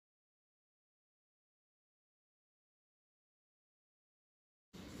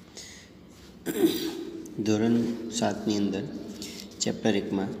ધોરણ 7ની અંદર ચેપ્ટર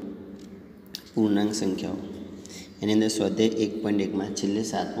 1માં પૂર્ણાંક સંખ્યાઓ એની અંદર સ્વાધ્યાય 1.1માં છેલ્લે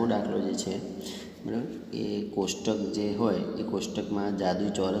 7મો દાખલો જે છે બરાબર, એ કોષ્ટક જે હોય એ કોષ્ટકમાં જાદુ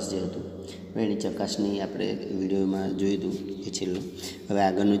ચોરસ જે હતું એની ચકાસણી આપણે વિડીયોમાં જોયું હતું એ છેલ્લો. હવે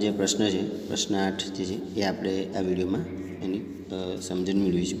આગળનો જે પ્રશ્ન છે, પ્રશ્ન 8 જે છે એ આપણે આ વિડીયોમાં એની સમજણ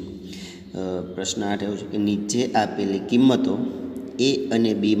મેળવીશું. પ્રશ્ન 8 એવો છે કે નીચે આપેલી કિંમતો એ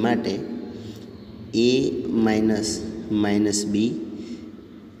અને બી માટે a માઇનસ બી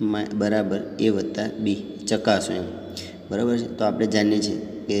બરાબર a વત્તા બી ચકાસો એમ. બરાબર છે. તો આપણે જાણીએ છીએ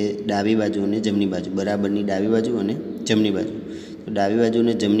કે ડાબી બાજુ અને જમણી બાજુ, બરાબરની ડાબી બાજુ અને જમણી બાજુ. તો ડાબી બાજુ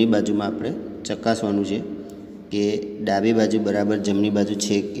અને જમણી બાજુમાં આપણે ચકાસવાનું છે કે ડાબી બાજુ બરાબર જમણી બાજુ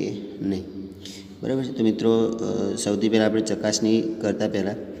છે કે નહીં. બરાબર છે. તો મિત્રો સૌથી પહેલાં આપણે ચકાસણી કરતાં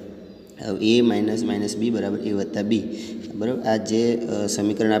પહેલાં a માઇનસ બી બરાબર a વત્તા બી બરાબર, આ જે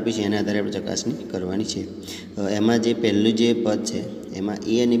સમીકરણ આપ્યું છે એના આધારે આપણે ચકાસણી કરવાની છે. એમાં જે પહેલું જે પદ છે એમાં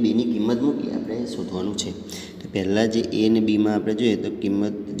a અને બીની કિંમત મૂકી આપણે શોધવાનું છે. તો પહેલાં જે a અને બીમાં આપણે જોઈએ તો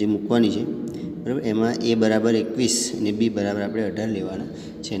કિંમત જે મૂકવાની છે બરાબર, એમાં a બરાબર 21 અને બી બરાબર આપણે 18 લેવાના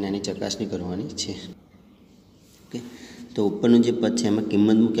છે અને એની ચકાસણી કરવાની છે. ઓકે. તો ઉપરનું જે પદ છે એમાં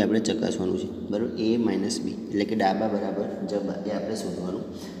કિંમત મૂકી આપણે ચકાસવાનું છે બરાબર. a માઇનસ બી એટલે કે ડાબા બરાબર જબા એ આપણે શોધવાનું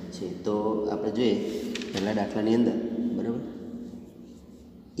છે. તો આપણે જોઈએ પહેલાં દાખલાની અંદર બરાબર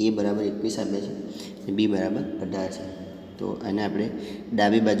a બરાબર 21 આપ્યા છે અને બી બરાબર 18 છે. તો આને આપણે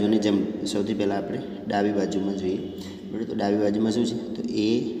ડાબી બાજુને સૌથી પહેલાં આપણે ડાબી બાજુમાં જોઈએ બરાબર. તો ડાબી બાજુમાં શું છે તો a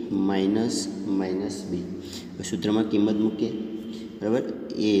માઇનસ બી. સૂત્રમાં કિંમત મૂકીએ બરાબર.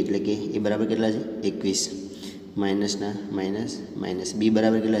 a એટલે કે એ બરાબર કેટલા છે 21, માઇનસના માઇનસ બી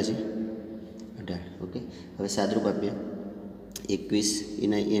બરાબર કેટલા છે 18. ઓકે. હવે સાદરૂપ આપીએ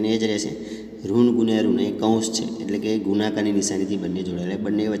 21 એને જ રહેશે, ઋણ ગુણ્યા ઋણ એ કૌંસ છે એટલે કે ગુણાકારની નિશાનીથી બંને જોડાયેલા,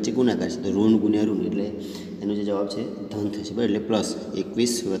 બંને વચ્ચે ગુણાકાર છે તો ઋણ ગુણ્યા ઋણ એટલે એનો જે જવાબ છે ધન થશે બરાબર. એટલે પ્લસ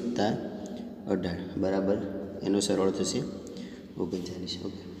 21 વત્તા 18 બરાબર એનો સરળ થશે 39.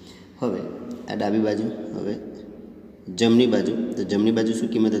 ઓકે. હવે આ ડાબી બાજુ, હવે જમણી બાજુ. તો જમણી બાજુ શું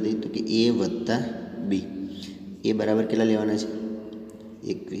કિંમત હતી તો કે a વત્તા બી. a બરાબર કેટલા લેવાના છે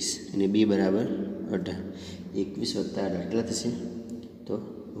 21 અને બી બરાબર 18. 21 વત્તા 18 કેટલા થશે તો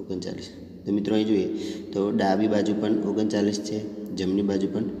 39. તો મિત્રો અહીં જોઈએ તો ડાબી બાજુ પણ 39 છે, જમણી બાજુ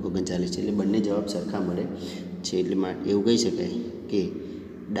પણ 39 છે એટલે બંને જવાબ સરખા મળે છે. એટલે એવું કહી શકાય કે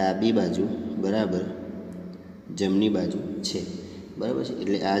ડાબી બાજુ બરાબર જમણી બાજુ છે બરાબર છે.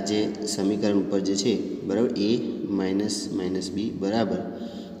 એટલે આ જે સમીકરણ ઉપર જે છે બરાબર a માઇનસ બી બરાબર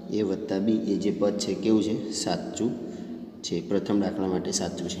a વત્તા બી એ જે પદ છે કેવું છે સાચું છે. પ્રથમ દાખલા માટે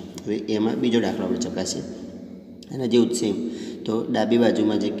સાચું છે. હવે એમાં બીજો દાખલો આપણે ચકાસીએ અને જેવું સેમ. તો ડાબી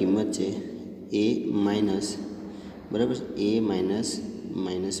બાજુમાં જે કિંમત છે a માઇનસ બરાબર a માઇનસ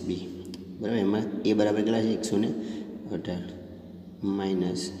બી બરાબર, એમાં a બરાબર કેટલા છે 118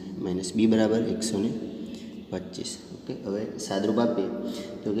 માઇનસ બી બરાબર 125. ઓકે. હવે સાદરૂપ આપીએ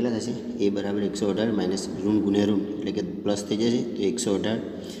તો કેટલા થશે a બરાબર 118 માઇનસ ઋણ ગુણ્યા ઋણ એટલે કે પ્લસ થઈ જશે તો 118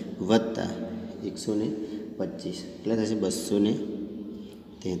 વત્તા 125 કેટલા થશે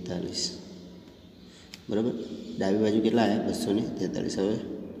 243 બરાબર. ડાબી બાજુ કેટલા આવ્યા 243. હવે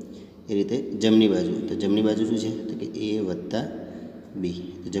એ રીતે જમણી બાજુ. તો જમણી બાજુ શું છે તો કે a વત્તા બી.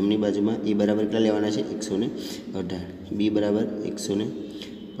 તો જમણી બાજુમાં a બરાબર કેટલા લેવાના છે 118, બી બરાબર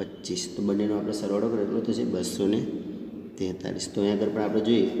 125. તો બંનેનો આપણે સરવાળો કરો એટલો થશે 243. તો અહીંયા આગળ પણ આપણે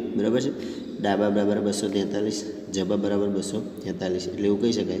જોઈએ બરાબર છે ડાબા બરાબર 243, જબા બરાબર 243. એટલે એવું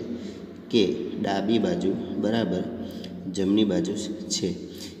કહી શકાય કે ડાબી બાજુ બરાબર જમણી બાજુ છે.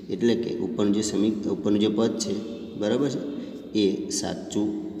 એટલે કે ઉપરનું જે પદ છે બરાબર છે એ સાચું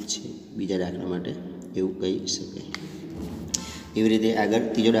છે બીજા દાખલા માટે, એવું કહી શકાય. એવી રીતે આગળ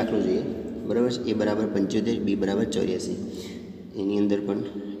ત્રીજો દાખલો જોઈએ બરાબર છે. a બરાબર 75, બી બરાબર 84. એની અંદર પણ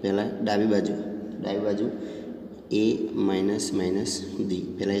પહેલાં ડાબી બાજુ a માઇનસ બી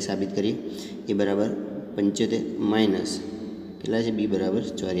પહેલાં એ સાબિત કરીએ. a બરાબર 75 માઇનસ કેટલા છે બી બરાબર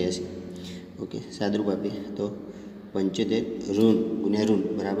 84. ઓકે. સાદરૂપ આપીએ તો 75 ઋણ ગુણ્યા ઋણ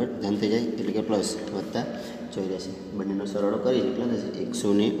બરાબર ધન થઈ જાય એટલે કે પ્લસ વત્તા 84. બંનેનો સરવાળો કરીએ કેટલા થશે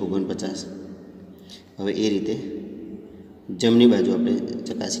 149. હવે એ રીતે જમણી બાજુ આપણે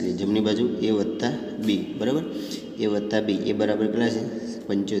ચકાસી લઈએ. જમણી બાજુ a વત્તા બી બરાબર, a વત્તા બી એ બરાબર કેટલા છે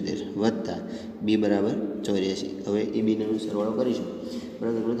 75 વત્તા બી બરાબર 84. હવે એ બીનો સરવાળો કરીશું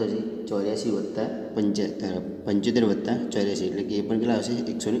બરાબર કેટલું થશે 84 વત્તા 75 વત્તા 84 એટલે કે એ પણ કેટલા આવશે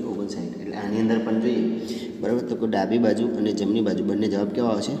 159. એટલે આની અંદર પણ જોઈએ બરાબર તો ડાબી બાજુ અને જમણી બાજુ બંને જવાબ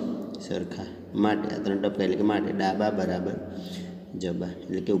કેવા આવશે સરખા. માટે આ ત્રણ ટપકા એટલે કે માટે ડાબા બરાબર જબા.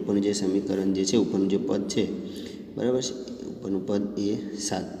 એટલે કે ઉપરનું જે સમીકરણ જે છે, ઉપરનું જે પદ છે બરાબર છે, ઉપરનું પદ એ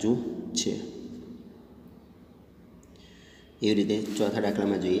સાચું છે। એવી રીતે ચોથા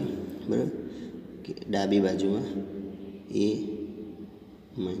દાખલામાં જોઈએ, બરાબર, કે ડાબી બાજુમાં a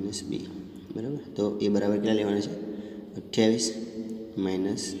માઇનસ બી, બરાબર, તો એ બરાબર કેટલા લેવાના છે? 28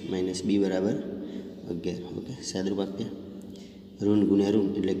 માઇનસ બી બરાબર 11। ઓકે, સાદુરૂપ આપીએ, ઋણ ગુણ્યા ઋણ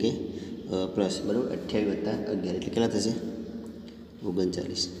એટલે કે પ્લસ, બરાબર, 28 વત્તા 11 એટલે કેટલા થશે?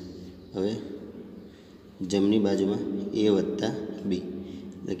 39। હવે જમણી બાજુમાં a વત્તા બી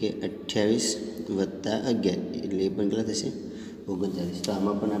એટલે કે 28 વત્તા 11 એટલે એ પણ કેટલા થશે? 39। તો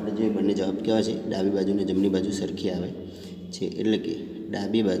આમાં પણ આપણે જોઈએ બંને જવાબ કેવા છે? ડાબી બાજુ અને જમણી બાજુ સરખી આવે છે, એટલે કે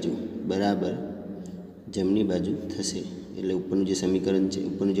ડાબી બાજુ બરાબર જમણી બાજુ થશે। એટલે ઉપરનું જે સમીકરણ છે,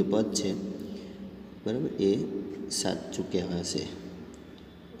 ઉપરનું જે પદ છે, બરાબર, એ સાચું કહેવાશે।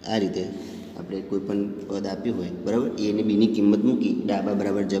 આ રીતે આપણે કોઈ પણ પદ આપ્યું હોય, બરાબર, એ અને બીની કિંમત મૂકી ડાબા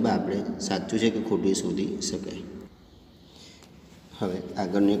બરાબર જવાબ આપણે સાચું છે કે ખોટું એ શોધી શકાય। હવે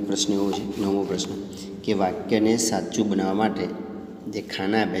આગળનો એક પ્રશ્ન એવો છે, 9મો પ્રશ્ન, કે વાક્યને સાચું બનાવવા માટે જે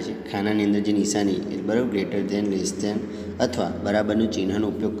ખાના આપ્યા છે, ખાનાની અંદર જે નિશાની, બરાબર, ગ્રેટર ધેન, લેસ ધેન અથવા બરાબરનું ચિહ્નનો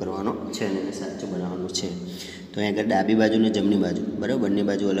ઉપયોગ કરવાનો છે અને એને સાચું બનાવવાનું છે। તો અહીં આગળ ડાબી બાજુ અને જમણી બાજુ, બરાબર, બંને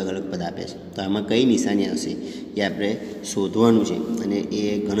બાજુ અલગ અલગ પદ આપ્યા છે, તો આમાં કઈ નિશાની આવશે એ આપણે શોધવાનું છે અને એ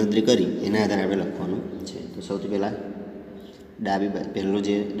ગણતરી કરી એના આધારે આપણે લખવાનું છે। તો સૌથી પહેલાં ડાબી બાજુ પહેલો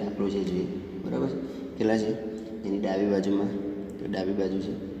જે દાખલો છે જોઈએ, બરાબર, કેટલા છે એની ડાબી બાજુમાં? તો ડાબી બાજુ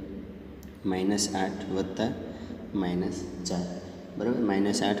છે -8 વત્તા -4, બરાબર,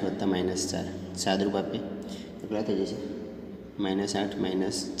 -8 વત્તા -4, સાદુરૂપ આપીએ કેટલા થઈ જશે? -8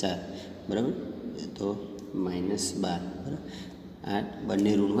 -4, બરાબર, તો -12, બરાબર। 8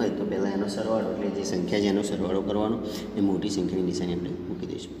 બંને ઋણ હોય તો પહેલાં એનો સરવાળો, એટલે જે સંખ્યા છે એનો સરવાળો કરવાનો એ મોટી સંખ્યાની નિશાની આપણે મૂકી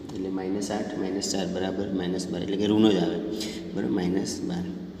દઈશું, એટલે -8 -4 બરાબર -12 એટલે કે ઋણ જ આવે, બરાબર, -12।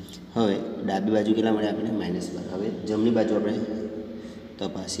 હવે ડાબી બાજુ કેટલા મળે આપણને? -12। હવે જમણી બાજુ આપણે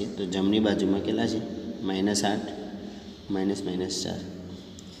તપાસીએ તો જમણી બાજુમાં કેટલા છે? -8 -4,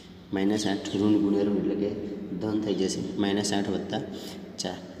 -8 ઋણ ગુણ્યા ઋણ એટલે કે ધન થઈ જશે, -8 વત્તા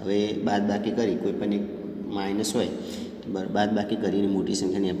 4। હવે બાદ બાકી કરી કોઈ પણ એક માઇનસ હોય તો બાદ બાકી કરીને મોટી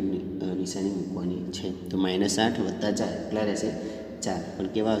સંખ્યાની આપણે નિશાની મૂકવાની છે। તો -8 વત્તા 4 કેટલા રહેશે? 4, પણ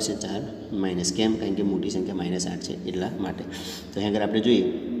કેવા આવશે? 4 માઇનસ, કેમ? કારણ કે મોટી સંખ્યા -8 છે એટલા માટે। તો અહીં આગળ આપણે જોઈએ,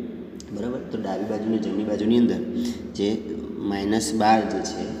 બરાબર, તો ડાબી બાજુ અને જમણી બાજુની અંદર જે -12 જે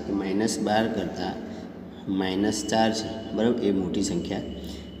છે એ -12 કરતાં -4 છે, બરાબર, એ મોટી સંખ્યા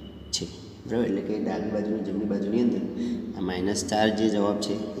છે, બરાબર, એટલે કે ડાબી બાજુ અને જમણી બાજુની અંદર આ -4 જે જવાબ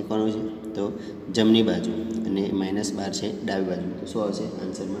છે એ કોનો છે? તો જમણી બાજુ, અને -12 છે ડાબી બાજુ, તો શું આવશે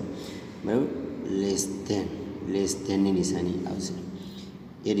આન્સરમાં? બરાબર, લેસ ધેનની નિશાની આવશે।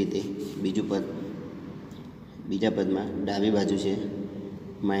 એ રીતે બીજું પદ, બીજા પદમાં ડાબી બાજુ છે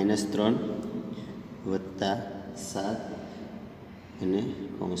 -3 વત્તા 7 અને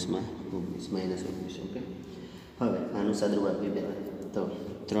કૌંસમાં 19 -19, ઓકે। હવે આનું સાદુરૂપ આપીએ પહેલાં, તો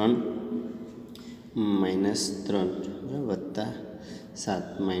 3 -3 વત્તા 7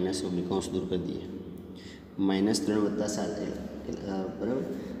 -19 કૌંસ દૂર કરી દઈએ, -3 વત્તા 7 બરાબર,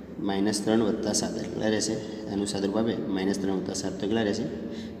 -3 વત્તા 7 કેટલા રહેશે? આનું સાદુરૂપ આપે -3 વત્તા 7 તો કેટલા રહેશે?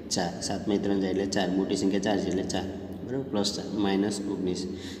 4, 7 માંથી 3 જાય એટલે 4, મોટી સંખ્યા 4 છે એટલે 4, બરાબર, +4 -19,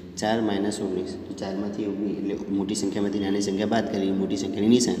 4 -19, તો 4માંથી 19 એટલે મોટી સંખ્યામાંથી નાની સંખ્યા બાદ કરી મોટી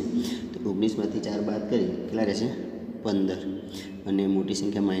સંખ્યાની નિશાની, તો 19માંથી 4 બાદ કરી કેટલા રહેશે? 15, અને મોટી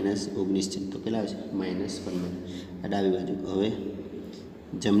સંખ્યા -19 છે તો કેટલા આવશે? -15, આ ડાબી બાજુ। હવે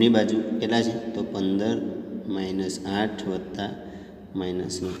જમણી બાજુ કેટલા છે? તો 15 -8 વત્તા -9,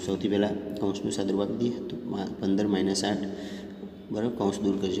 સૌથી પહેલાં કૌંસનું સાદુરૂપ આપી દઈએ, તો 15 -8, બરાબર, કૌંસ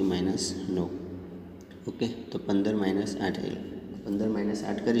દૂર કરીશું -9, ઓકે। તો 15 -8 15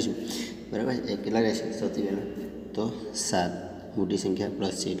 -8 કરીશું, બરાબર, એ કેટલા રહેશે? સૌથી પહેલાં તો 7, મોટી સંખ્યા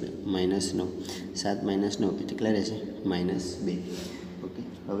પ્લસ છે એટલે -9, 7 -9 એટલે કેટલા રહેશે? -2, ઓકે।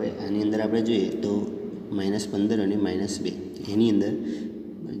 હવે આની અંદર આપણે જોઈએ તો -15 અને -2, એની અંદર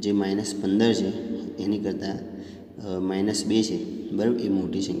જે -15 છે એની કરતાં -2 છે, બરાબર, એ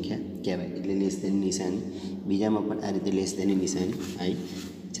મોટી સંખ્યા કહેવાય, એટલે લેસ ધેનની નિશાની બીજામાં પણ આ રીતે લેસ ધેનની નિશાની આવી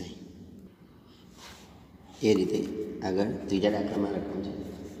જાય। એ રીતે આગળ ત્રીજા દાખલામાં રકમ છે,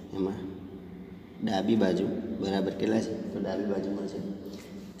 એમાં ડાબી બાજુ બરાબર કેટલા છે? તો ડાબી બાજુમાં છે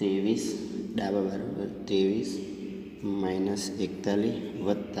 23, ડાબા બરાબર 23 -41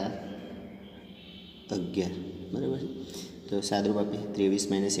 વત્તા 11, બરાબર છે। તો સાદુરૂપ આપીએ 23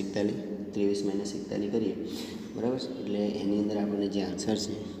 -41 કરીએ, બરાબર, એટલે એની અંદર આપણને જે આન્સર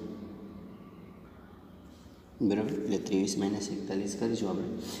છે, બરાબર, એટલે 23 -41 કરીશું આપણે,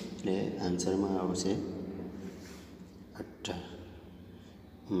 એટલે આન્સરમાં આવશે 18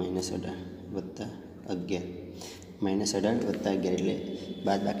 વત્તા 11, -18 વત્તા 11 એટલે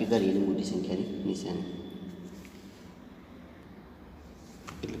બાદ બાકી કરી અને મોટી સંખ્યાની નિશાની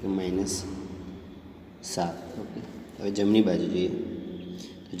એટલે કે -7. ઓકે, હવે જમણી બાજુ જોઈએ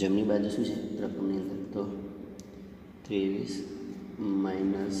તો જમણી બાજુ શું છે રકમની અંદર તો 23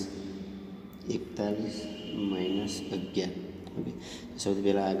 -41 -11. ઓકે, સૌથી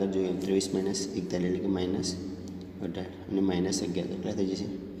પહેલાં આગળ જોઈએ 23 - 41 એટલે કે -18 અને -11 કેટલા થઈ જશે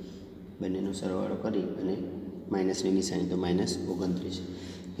બંનેનો સરવાળો કરી અને માઇનસની નિશાની તો -29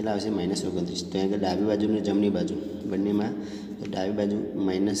 કેટલા આવશે -29. તો આગળ ડાબી બાજુ અને જમણી બાજુ બંનેમાં ડાબી બાજુ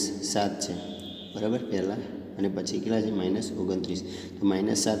 -7 છે બરાબર પહેલાં અને પછી કેટલા છે -29. તો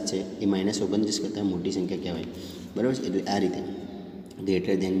 -7 છે એ -29 કરતાં મોટી સંખ્યા કહેવાય બરાબર છે. એટલે આ રીતે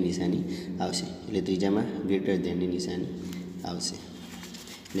ગ્રેટર ધેનની નિશાની આવશે એટલે ત્રીજામાં ગ્રેટર ધેનની નિશાની આવશે.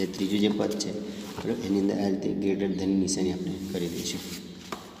 એટલે ત્રીજું જે પદ છે બરાબર એની અંદર આ રીતે ગ્રેટર ધેનની નિશાની આપણે કરી દઈશું.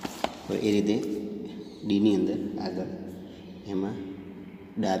 હવે એ રીતે ડીની અંદર આગળ એમાં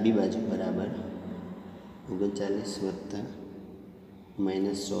ડાબી બાજુ બરાબર 39 વત્તા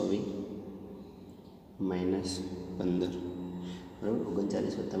 -24 -15 બરાબર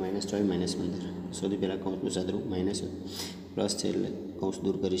 39 વત્તા -24 -15. સૌથી પહેલાં કૌંસનું સાદરું માઇનસ પ્લસ છે એટલે કૌંસ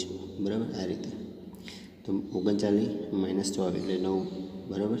દૂર કરીશું બરાબર આ રીતે. તો 39 -24 એટલે 9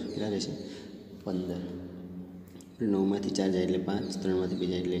 બરાબર કેટલા રહેશે 15. 9માંથી 4 જાય એટલે 5, 3માંથી 2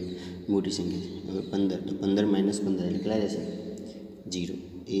 જાય એટલે મોટી સંખ્યા છે. હવે 15 તો 15 - 15 એટલે કેટલા રહેશે 0.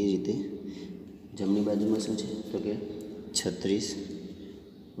 એ રીતે જમણી બાજુમાં શું છે તો કે 36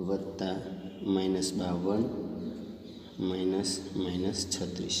 વત્તા -52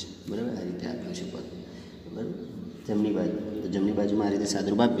 -36 બરાબર આ રીતે આપ્યું છે પદ બરાબર જમણી બાજુ. તો જમણી બાજુમાં આ રીતે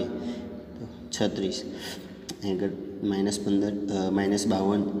સાદુરૂપ આપીએ તો 36 આગળ -15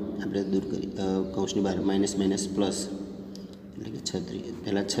 -52 આપણે દૂર કરી કૌંસની બહાર માઇનસ પ્લસ એટલે કે 36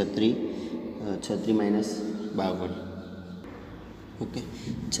 પહેલાં 36 -52 ઓકે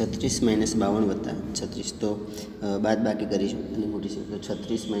 36 -52 વત્તા 36 તો બાદ બાકી કરીશું અને મોટી સંખ્યા તો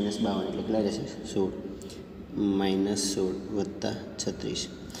 36 -52 એટલે કેટલા રહેશે 16 -16 વત્તા 36.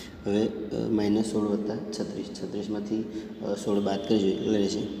 હવે -16 વત્તા 36 36માંથી 16 બાદ કરી જોઈએ એટલે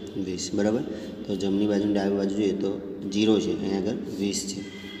રહેશે 20 બરાબર. તો જમણી બાજુની ડાબી બાજુ જોઈએ તો 0 છે અહીંયા આગળ 20 છે.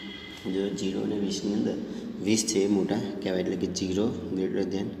 જો 0 અને 20ની અંદર 20 છે એ મોટા કહેવાય એટલે કે 0 ગ્રેટર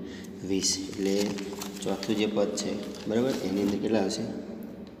ધેન 20 એટલે ચોથું જે પદ છે બરાબર એની અંદર કેટલા આવશે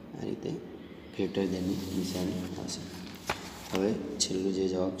આ રીતે ગ્રેટર ધેનની નિશાની આવશે. હવે છેલ્લું જે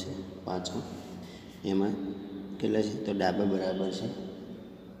જવાબ છે પાંચમો એમાં કેટલા છે તો ડાબા બરાબર છે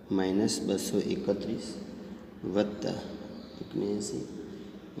 -231 વત્તા 79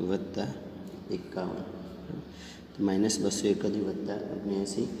 વત્તા 51. તો -231 વત્તા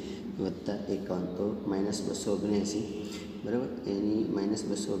 79 વત્તા 51 તો -279 બરાબર એની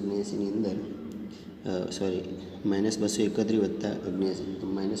 -279ની અંદર -231 વત્તા 79 તો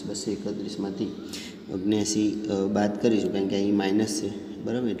 -231માંથી 79 બાદ કરીશું કારણ કે અહીં માઇનસ છે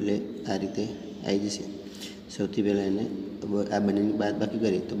બરાબર એટલે આ રીતે આવી જશે. સૌથી પહેલાં એને આ બંનેની બાદ બાકી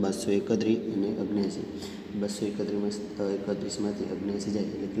કરીએ તો 231 અને 79 231માંથી 79 જાય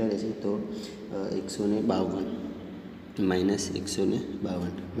એટલે કેટલા રહેશે તો 152 -152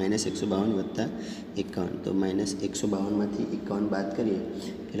 વત્તા 51 તો -152માંથી 51 બાદ કરીએ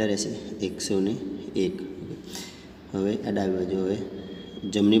કેટલા રહેશે 101. હવે આ ડાબી બાજુ હવે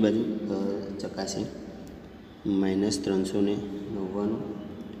જમણી બાજુ ચકાસીએ -399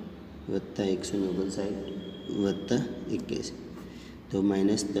 વત્તા 159 વત્તા 81 તો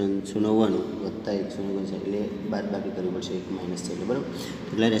 -399 વત્તા 159 એટલે બાદ બાકી કરવું પડશે એક માઇનસ છે એટલે બરાબર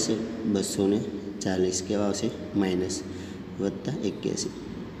કેટલા રહેશે 240 કેવા આવશે માઇનસ વત્તા 81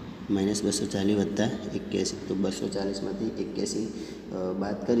 -240 વત્તા 81 તો 240માંથી 81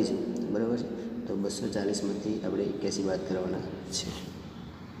 બાદ કરીશું બરાબર છે. તો 240માંથી આપણે 81 બાદ કરવાના છે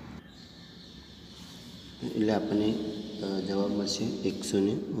એટલે આપણને જવાબ મળશે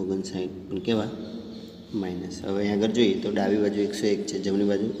 159 પણ કેવા માઇનસ. હવે અહીં આગળ જોઈએ તો ડાબી બાજુ 101 છે જમણી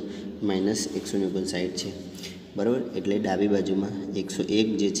બાજુ -159 છે બરાબર એટલે ડાબી બાજુમાં 101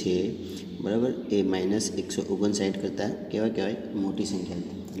 જે છે બરાબર એ -159 કરતાં કેવા કહેવાય મોટી સંખ્યા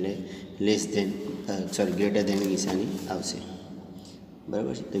છે એટલે લેસ ધેન ગ્રેટર ધેનની નિશાની આવશે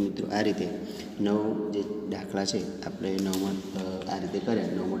બરાબર છે. તો મિત્રો આ રીતે 9 જે દાખલા છે આપણે 9માં આ રીતે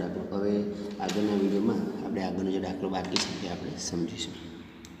કર્યા 9મો દાખલો. હવે આગળના વિડીયોમાં આપણે આગળનો જે દાખલો બાકી છે તે આપણે સમજીશું.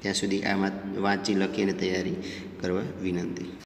 ત્યાં સુધી આમાં વાંચી લખીને તૈયારી કરવા વિનંતી.